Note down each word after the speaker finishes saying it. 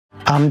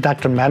I'm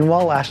Dr.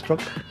 Manuel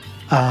Astruc.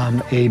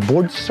 I'm a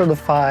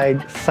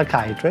board-certified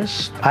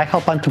psychiatrist. I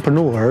help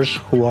entrepreneurs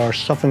who are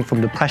suffering from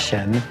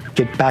depression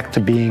get back to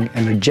being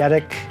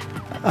energetic,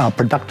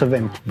 productive,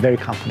 and very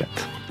confident.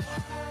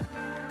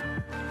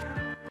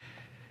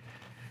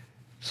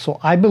 So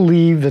I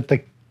believe that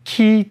the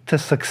key to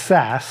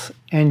success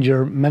and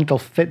your mental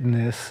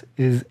fitness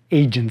is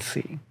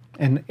agency.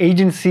 And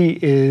agency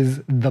is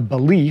the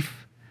belief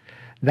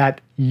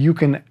that you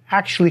can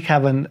actually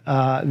have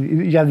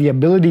you have the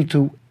ability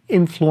to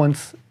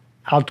influence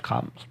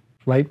outcomes,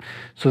 right?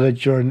 So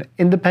that you're an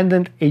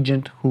independent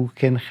agent who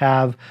can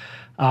have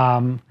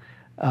an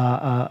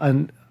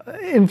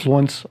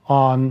influence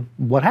on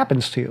what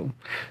happens to you.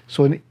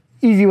 So an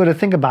easy way to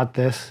think about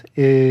this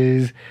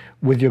is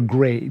with your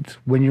grades.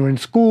 When you're in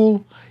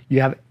school, you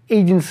have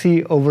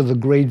agency over the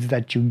grades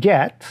that you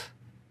get,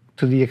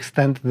 to the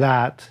extent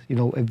that,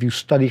 if you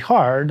study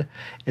hard,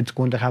 it's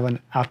going to have an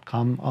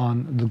outcome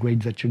on the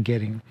grades that you're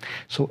getting.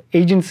 So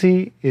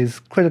agency is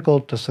critical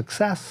to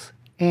success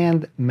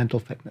and mental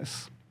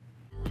fitness.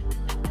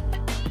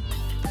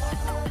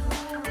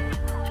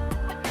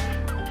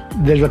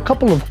 There's a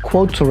couple of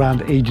quotes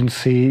around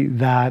agency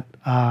that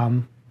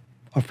are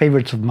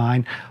favorites of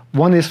mine.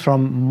 One is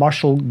from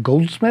Marshall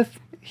Goldsmith.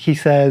 He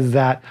says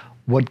that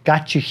what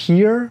got you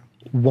here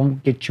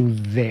won't get you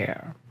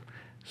there.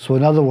 So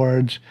in other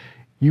words,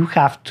 you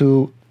have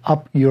to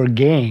up your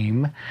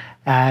game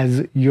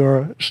as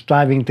you're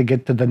striving to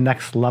get to the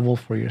next level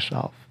for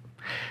yourself.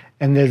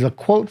 And there's a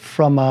quote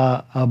from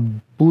a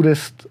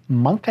Buddhist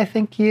monk, I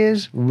think he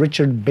is,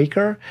 Richard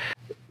Baker.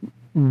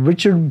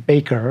 Richard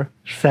Baker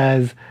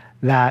says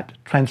that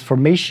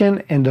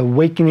transformation and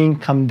awakening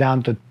come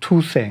down to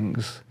two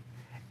things: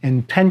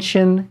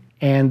 intention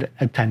and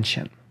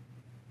attention.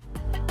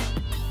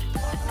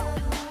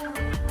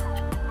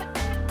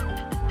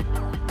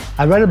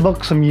 I read a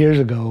book some years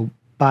ago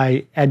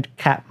by Ed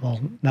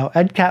Catmull. Now,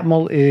 Ed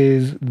Catmull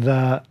is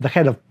the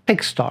head of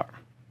Pixar.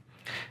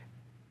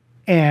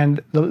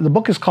 And the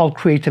book is called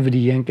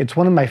Creativity, Inc. It's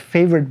one of my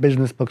favorite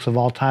business books of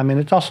all time, and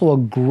it's also a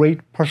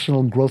great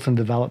personal growth and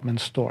development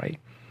story.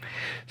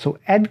 So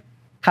Ed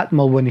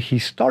Catmull, when he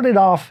started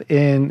off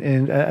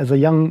as a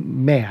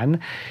young man,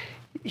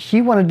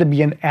 he wanted to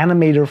be an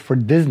animator for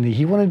Disney.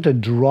 He wanted to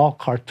draw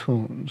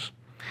cartoons,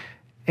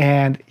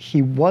 and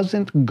he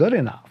wasn't good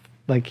enough.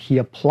 Like, he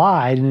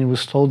applied and he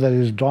was told that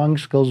his drawing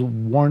skills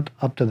weren't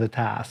up to the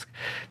task.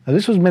 Now,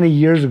 this was many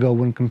years ago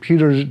when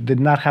computers did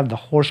not have the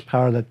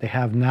horsepower that they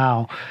have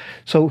now.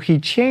 So he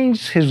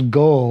changed his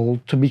goal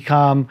to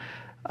become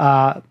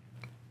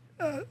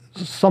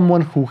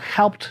someone who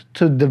helped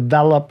to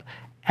develop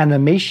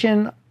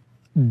animation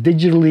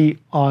digitally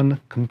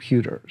on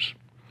computers.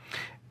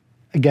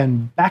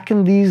 Again, back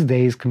in these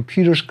days,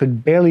 computers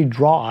could barely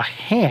draw a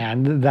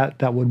hand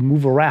that would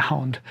move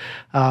around.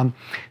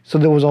 So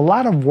there was a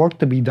lot of work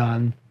to be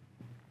done,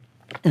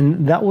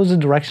 and that was the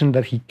direction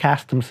that he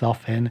cast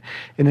himself in.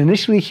 And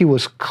initially he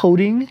was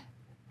coding,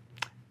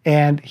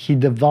 and he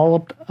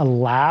developed a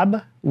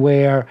lab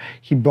where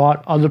he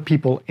brought other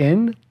people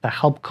in to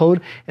help code,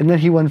 and then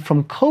he went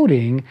from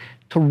coding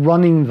to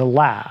running the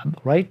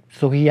lab, right?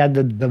 So he had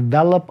to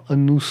develop a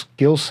new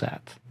skill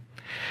set.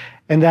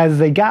 And as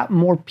they got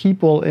more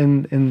people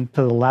into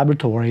the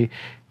laboratory,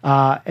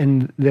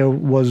 and there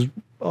was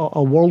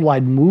a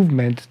worldwide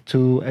movement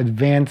to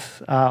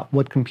advance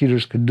what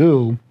computers could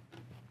do,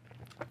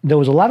 there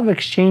was a lot of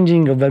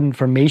exchanging of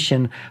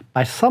information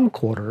by some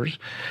quarters.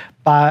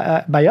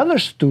 By other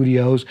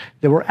studios,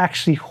 they were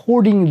actually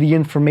hoarding the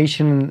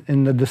information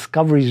and the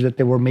discoveries that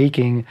they were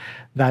making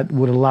that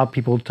would allow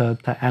people to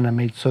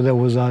animate. So there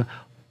was an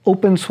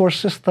open source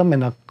system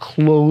and a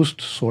closed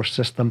source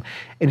system.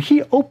 And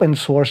he open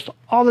sourced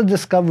all the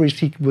discoveries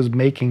he was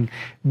making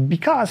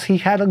because he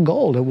had a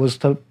goal. It was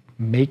to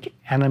make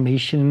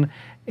animation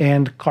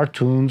and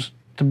cartoons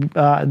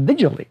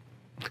digitally.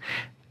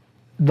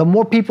 The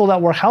more people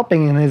that were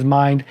helping in his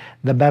mind,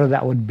 the better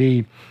that would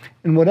be.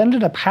 And what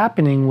ended up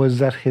happening was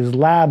that his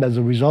lab, as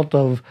a result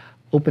of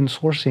open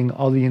sourcing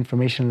all the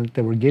information that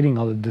they were getting,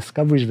 all the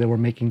discoveries they were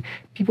making,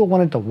 people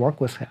wanted to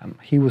work with him.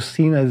 He was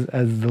seen as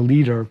the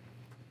leader.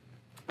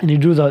 And he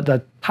drew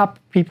the top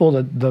people,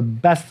 the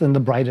best and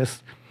the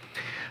brightest.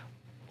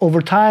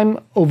 Over time,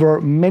 over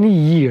many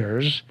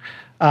years,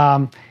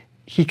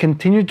 he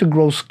continued to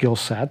grow skill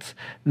sets.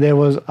 There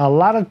was a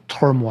lot of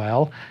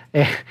turmoil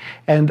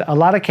and a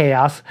lot of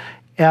chaos.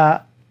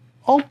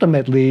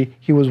 Ultimately,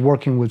 he was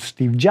working with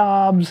Steve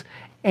Jobs,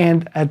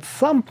 and at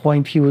some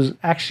point, he was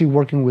actually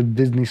working with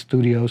Disney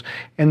Studios.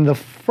 And the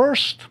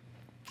first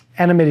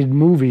animated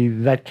movie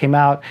that came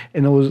out,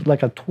 and it was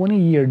like a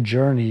 20-year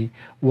journey,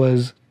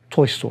 was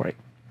Toy Story.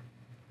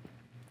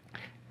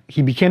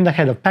 He became the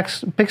head of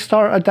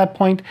Pixar at that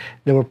point.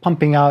 They were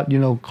pumping out,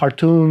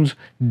 cartoons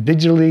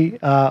digitally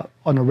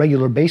on a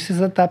regular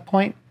basis at that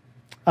point.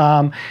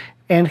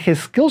 And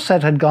his skill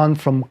set had gone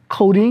from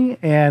coding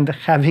and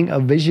having a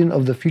vision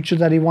of the future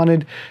that he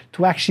wanted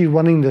to actually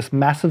running this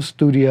massive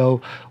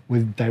studio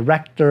with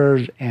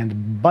directors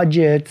and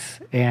budgets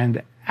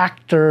and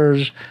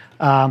actors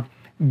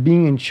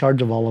being in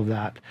charge of all of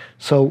that.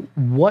 So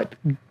what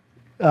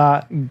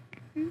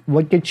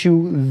gets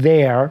you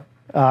there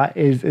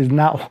is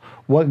not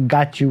what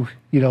got you,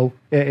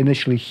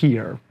 initially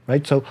here,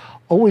 right? So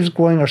always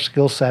growing our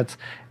skill sets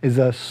is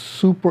a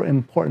super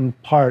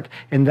important part.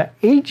 And the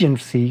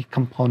agency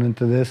component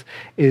to this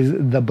is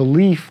the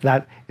belief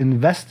that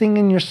investing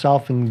in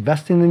yourself,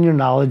 investing in your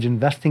knowledge,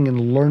 investing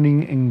in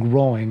learning and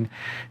growing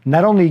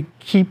not only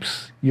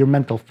keeps your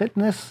mental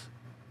fitness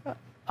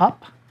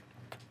up,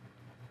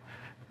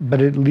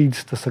 but it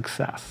leads to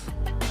success.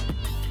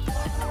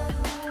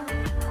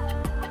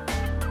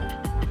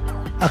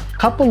 A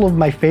couple of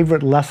my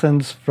favorite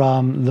lessons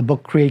from the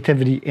book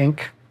Creativity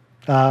Inc.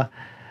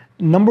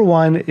 Number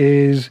one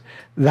is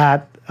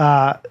that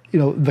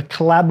the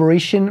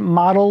collaboration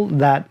model,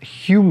 that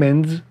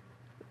humans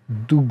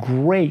do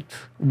great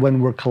when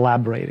we're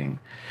collaborating.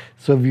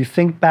 So if you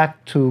think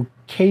back to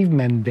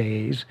caveman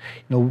days,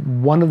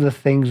 one of the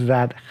things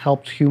that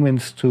helped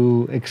humans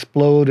to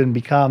explode and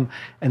become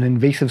an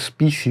invasive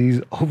species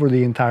over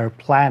the entire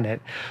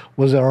planet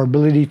was our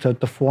ability to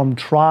form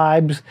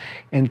tribes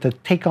and to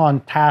take on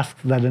tasks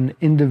that an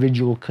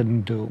individual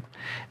couldn't do.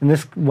 And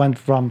this went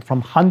from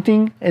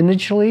hunting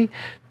initially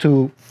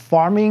to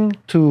farming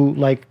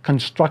to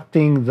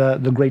constructing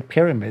the Great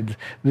Pyramids.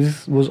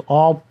 This was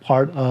all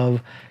part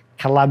of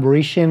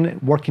collaboration,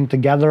 working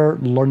together,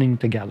 learning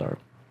together.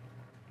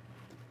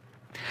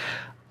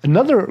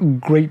 Another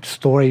great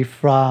story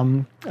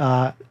from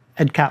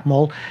Ed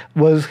Catmull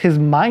was his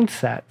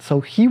mindset. So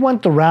he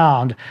went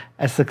around,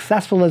 as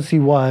successful as he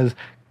was,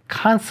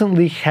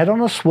 constantly head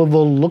on a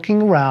swivel,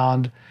 looking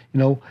around,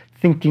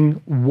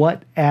 thinking,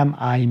 what am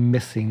I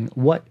missing?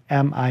 What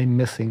am I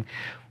missing?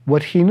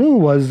 What he knew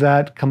was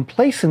that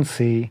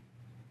complacency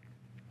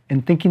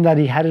and thinking that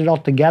he had it all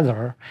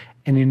together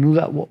and he knew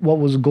that what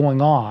was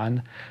going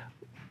on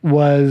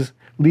was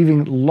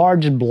leaving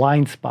large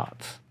blind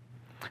spots.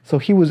 So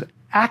he was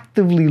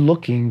actively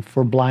looking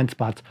for blind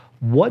spots.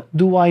 What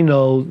do I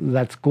know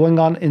that's going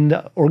on in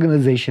the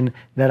organization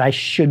that I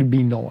should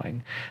be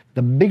knowing?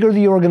 The bigger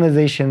the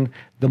organization,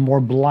 the more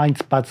blind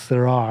spots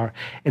there are.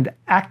 And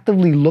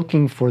actively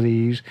looking for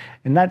these,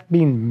 and not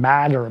being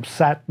mad or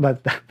upset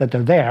that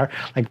they're there.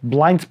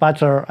 Blind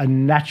spots are a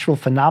natural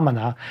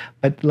phenomena,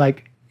 but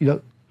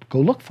go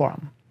look for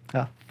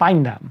them,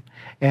 find them,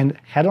 and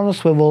head on a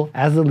swivel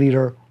as a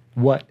leader.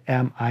 What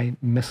am I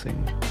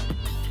missing?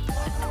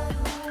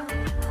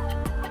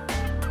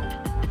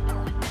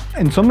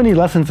 And so many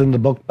lessons in the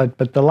book,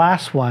 but the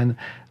last one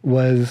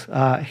was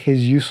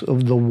his use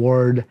of the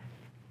word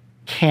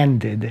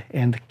candid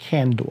and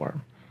candor.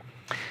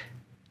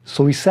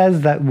 So he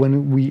says that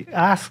when we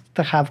ask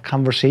to have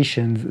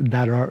conversations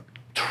that are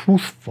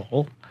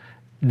truthful,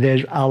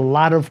 there's a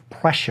lot of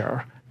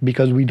pressure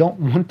because we don't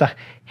want to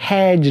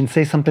hedge and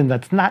say something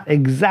that's not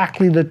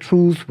exactly the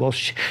truth.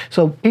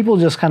 So people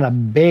just kind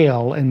of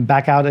bail and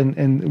back out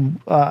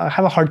and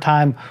have a hard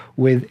time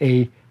with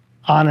a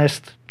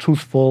honest,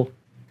 truthful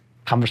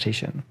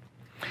conversation.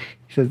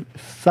 He says,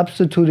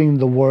 substituting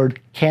the word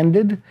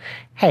candid,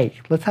 hey,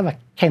 let's have a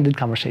candid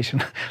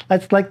conversation.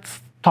 Let's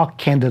talk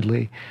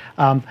candidly.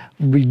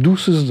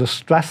 Reduces the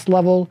stress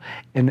level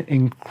and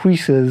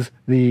increases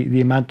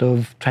the amount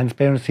of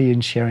transparency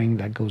and sharing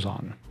that goes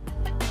on.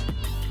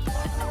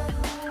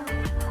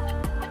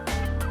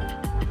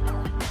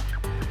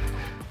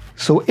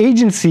 So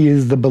agency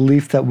is the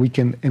belief that we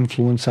can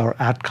influence our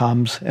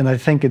outcomes, and I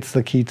think it's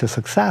the key to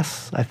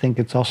success. I think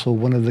it's also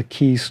one of the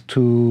keys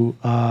to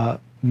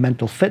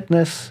mental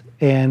fitness,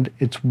 and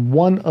it's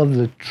one of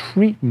the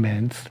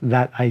treatments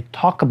that I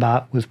talk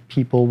about with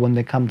people when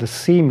they come to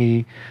see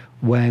me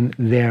when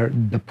they're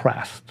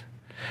depressed.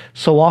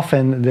 So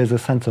often there's a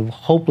sense of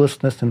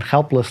hopelessness and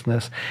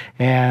helplessness,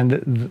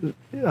 and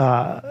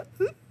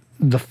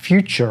the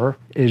future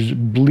is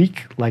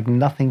bleak, like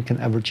nothing can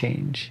ever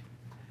change.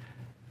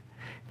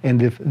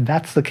 And if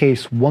that's the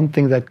case, one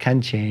thing that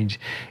can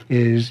change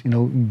is,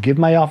 give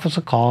my office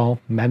a call,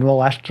 Manuel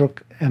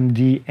Astruc,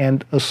 MD,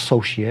 and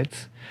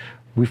Associates.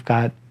 We've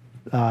got,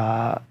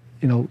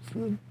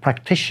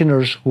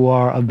 practitioners who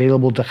are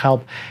available to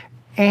help.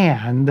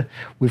 And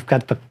we've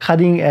got the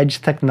cutting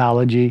edge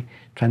technology,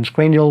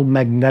 transcranial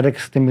magnetic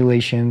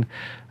stimulation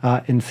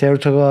in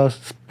Saratoga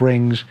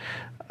Springs.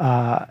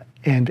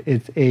 And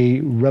it's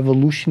a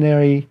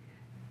revolutionary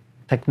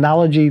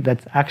technology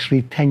that's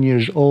actually 10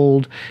 years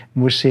old.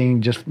 We're seeing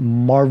just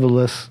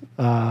marvelous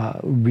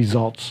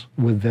results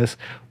with this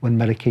when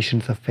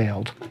medications have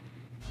failed.